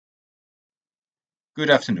Good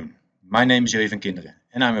afternoon. My name is Jeven Kinderen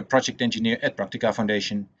and I'm a project engineer at Practica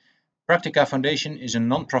Foundation. Practica Foundation is a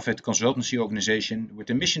non-profit consultancy organization with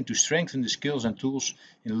a mission to strengthen the skills and tools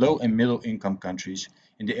in low and middle income countries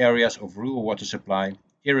in the areas of rural water supply,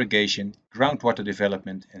 irrigation, groundwater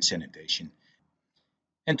development and sanitation.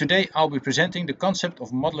 And today I'll be presenting the concept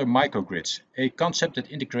of modular microgrids, a concept that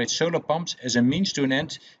integrates solar pumps as a means to an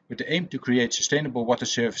end with the aim to create sustainable water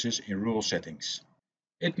services in rural settings.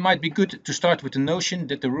 It might be good to start with the notion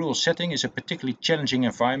that the rural setting is a particularly challenging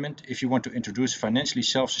environment if you want to introduce financially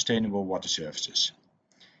self-sustainable water services.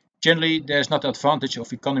 Generally, there is not the advantage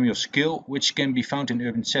of economy of scale, which can be found in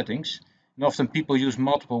urban settings, and often people use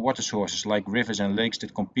multiple water sources like rivers and lakes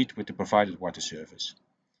that compete with the provided water service.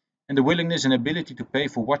 And the willingness and ability to pay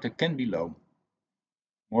for water can be low.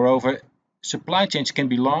 Moreover, supply chains can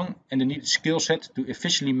be long and the needed skill set to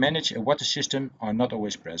efficiently manage a water system are not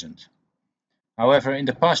always present. However, in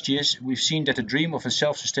the past years, we've seen that the dream of a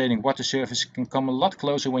self-sustaining water service can come a lot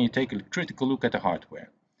closer when you take a critical look at the hardware.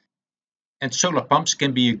 And solar pumps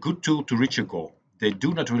can be a good tool to reach your goal. They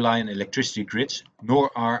do not rely on electricity grids, nor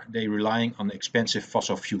are they relying on expensive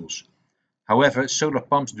fossil fuels. However, solar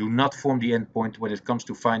pumps do not form the endpoint when it comes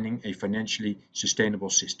to finding a financially sustainable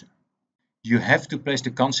system. You have to place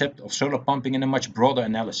the concept of solar pumping in a much broader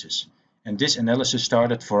analysis. And this analysis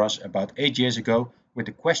started for us about 8 years ago with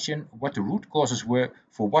the question what the root causes were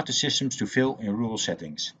for water systems to fail in rural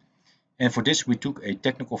settings. And for this we took a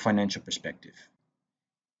technical financial perspective.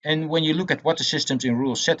 And when you look at water systems in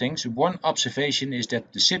rural settings, one observation is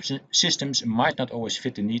that the systems might not always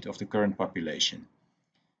fit the need of the current population.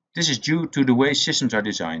 This is due to the way systems are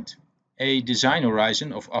designed. A design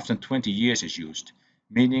horizon of often 20 years is used,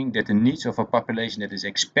 meaning that the needs of a population that is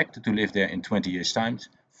expected to live there in 20 years' time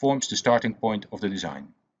forms the starting point of the design.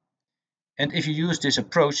 And if you use this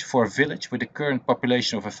approach for a village with a current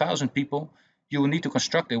population of 1,000 people, you will need to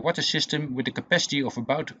construct a water system with a capacity of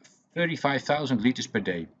about 35,000 liters per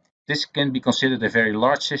day. This can be considered a very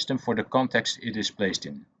large system for the context it is placed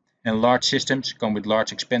in. And large systems come with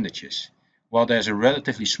large expenditures, while there is a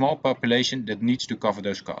relatively small population that needs to cover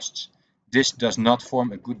those costs. This does not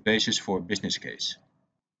form a good basis for a business case.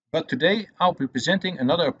 But today I'll be presenting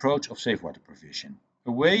another approach of safe water provision,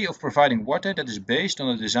 a way of providing water that is based on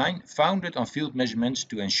a design founded on field measurements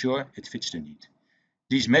to ensure it fits the need.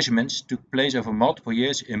 These measurements took place over multiple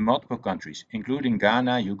years in multiple countries, including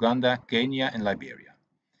Ghana, Uganda, Kenya and Liberia,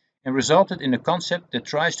 and resulted in a concept that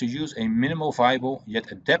tries to use a minimal viable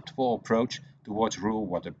yet adaptable approach towards rural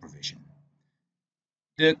water provision.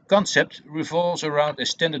 The concept revolves around a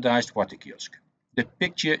standardized water kiosk. The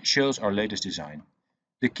picture shows our latest design.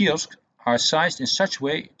 The kiosks are sized in such a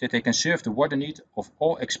way that they can serve the water need of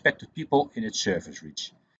all expected people in its service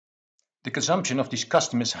reach. The consumption of these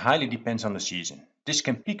customers highly depends on the season. This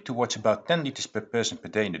can peak towards about 10 liters per person per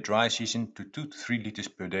day in the dry season to 2 to 3 liters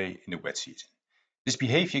per day in the wet season. This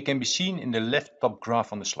behavior can be seen in the left top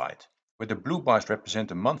graph on the slide, where the blue bars represent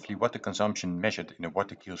the monthly water consumption measured in a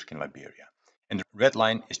water kiosk in Liberia, and the red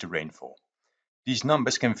line is the rainfall. These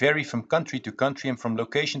numbers can vary from country to country and from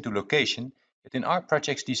location to location, yet in our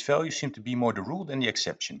projects these values seem to be more the rule than the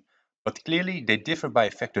exception, but clearly they differ by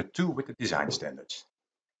a factor 2 with the design standards.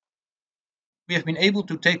 We have been able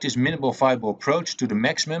to take this minimal viable approach to the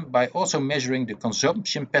maximum by also measuring the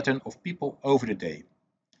consumption pattern of people over the day.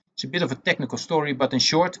 It's a bit of a technical story, but in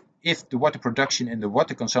short, if the water production and the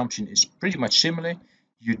water consumption is pretty much similar,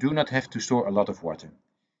 you do not have to store a lot of water.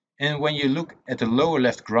 And when you look at the lower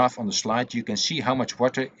left graph on the slide, you can see how much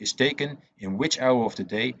water is taken in which hour of the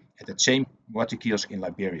day at that same water kiosk in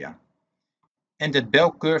Liberia. And that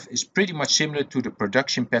bell curve is pretty much similar to the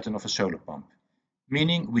production pattern of a solar pump,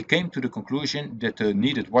 meaning we came to the conclusion that the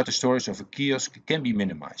needed water storage of a kiosk can be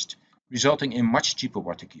minimized, resulting in much cheaper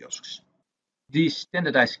water kiosks. These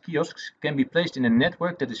standardized kiosks can be placed in a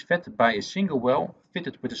network that is fed by a single well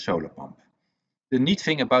fitted with a solar pump. The neat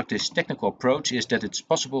thing about this technical approach is that it's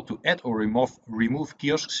possible to add or remove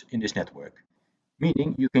kiosks in this network,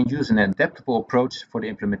 meaning you can use an adaptable approach for the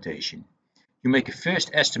implementation. You make a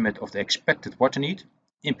first estimate of the expected water need,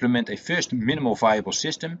 implement a first minimal viable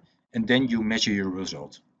system, and then you measure your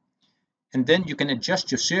result. And then you can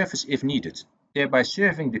adjust your service if needed, thereby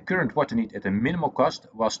serving the current water need at a minimal cost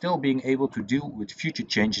while still being able to deal with future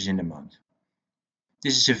changes in demand.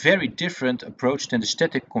 This is a very different approach than the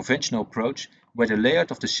static conventional approach where the layout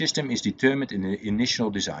of the system is determined in the initial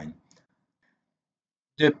design.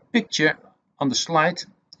 The picture on the slide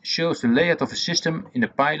shows the layout of a system in a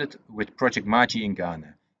pilot with Project Magi in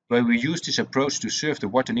Ghana, where we used this approach to serve the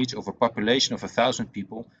water needs of a population of 1,000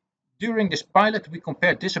 people. During this pilot, we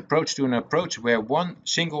compared this approach to an approach where one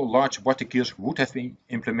single large water kiosk would have been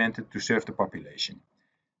implemented to serve the population.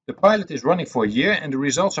 The pilot is running for a year and the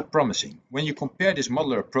results are promising. When you compare this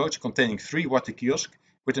modular approach containing 3 water kiosks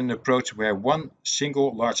with an approach where one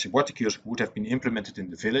single large water kiosk would have been implemented in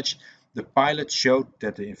the village, the pilot showed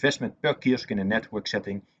that the investment per kiosk in a network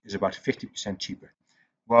setting is about 50% cheaper,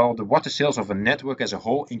 while the water sales of a network as a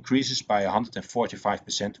whole increases by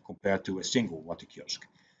 145% compared to a single water kiosk,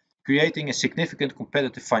 creating a significant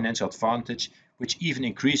competitive financial advantage which even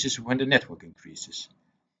increases when the network increases.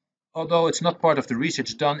 Although it's not part of the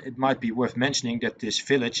research done, it might be worth mentioning that this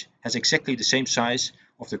village has exactly the same size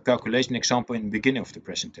of the calculation example in the beginning of the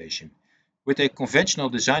presentation. With a conventional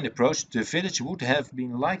design approach, the village would have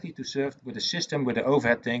been likely to serve with a system with an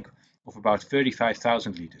overhead tank of about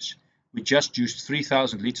 35,000 liters. We just used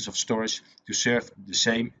 3,000 liters of storage to serve the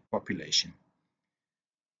same population.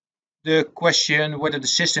 The question whether the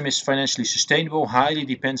system is financially sustainable highly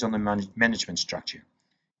depends on the management structure.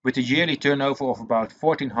 With a yearly turnover of about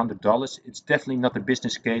 $1,400, it's definitely not a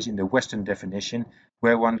business case in the Western definition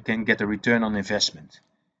where one can get a return on investment.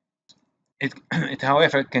 It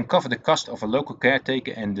however can cover the cost of a local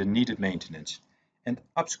caretaker and the needed maintenance. And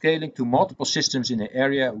upscaling to multiple systems in an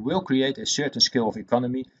area will create a certain scale of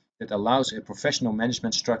economy that allows a professional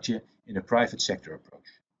management structure in a private sector approach.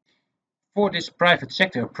 For this private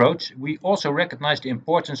sector approach, we also recognize the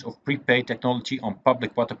importance of prepaid technology on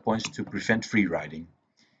public water points to prevent free riding.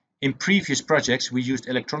 In previous projects, we used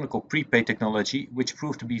electronic prepaid technology, which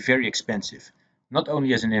proved to be very expensive, not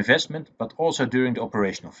only as an investment, but also during the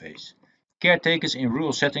operational phase. Caretakers in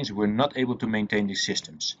rural settings were not able to maintain these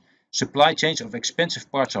systems. Supply chains of expensive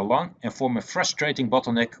parts are long and form a frustrating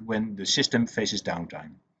bottleneck when the system faces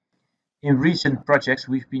downtime. In recent projects,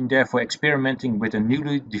 we've been therefore experimenting with a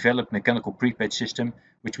newly developed mechanical prepaid system,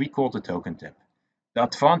 which we call the token tap. The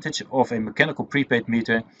advantage of a mechanical prepaid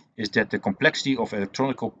meter is that the complexity of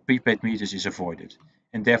electronic prepaid meters is avoided,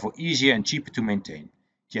 and therefore easier and cheaper to maintain.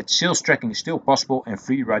 Yet sales tracking is still possible and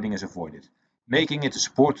free riding is avoided, making it a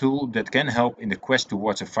support tool that can help in the quest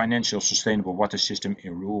towards a financially sustainable water system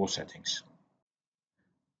in rural settings.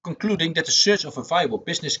 Concluding that the search of a viable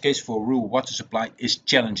business case for rural water supply is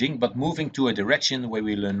challenging, but moving to a direction where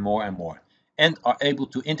we learn more and more, and are able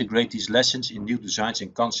to integrate these lessons in new designs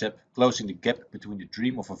and concepts, closing the gap between the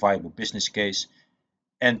dream of a viable business case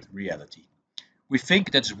and reality. We think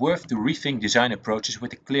that it's worth to rethink design approaches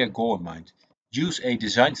with a clear goal in mind. Use a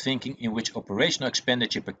design thinking in which operational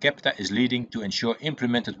expenditure per capita is leading to ensure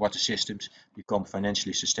implemented water systems become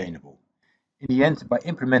financially sustainable. In the end, by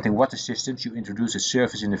implementing water systems, you introduce a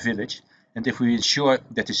service in the village, and if we ensure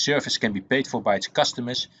that the service can be paid for by its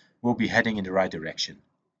customers, we'll be heading in the right direction.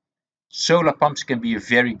 Solar pumps can be a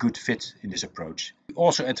very good fit in this approach. We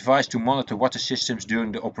also advise to monitor water systems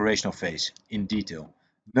during the operational phase in detail,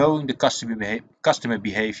 knowing the customer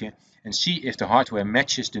behavior and see if the hardware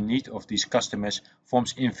matches the need of these customers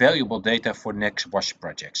forms invaluable data for next WASH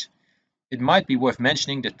projects. It might be worth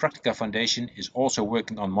mentioning that Practica Foundation is also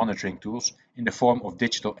working on monitoring tools in the form of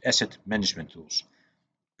digital asset management tools.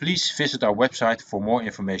 Please visit our website for more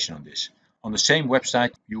information on this. On the same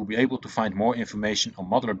website, you will be able to find more information on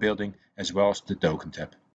modular building as well as the token tab.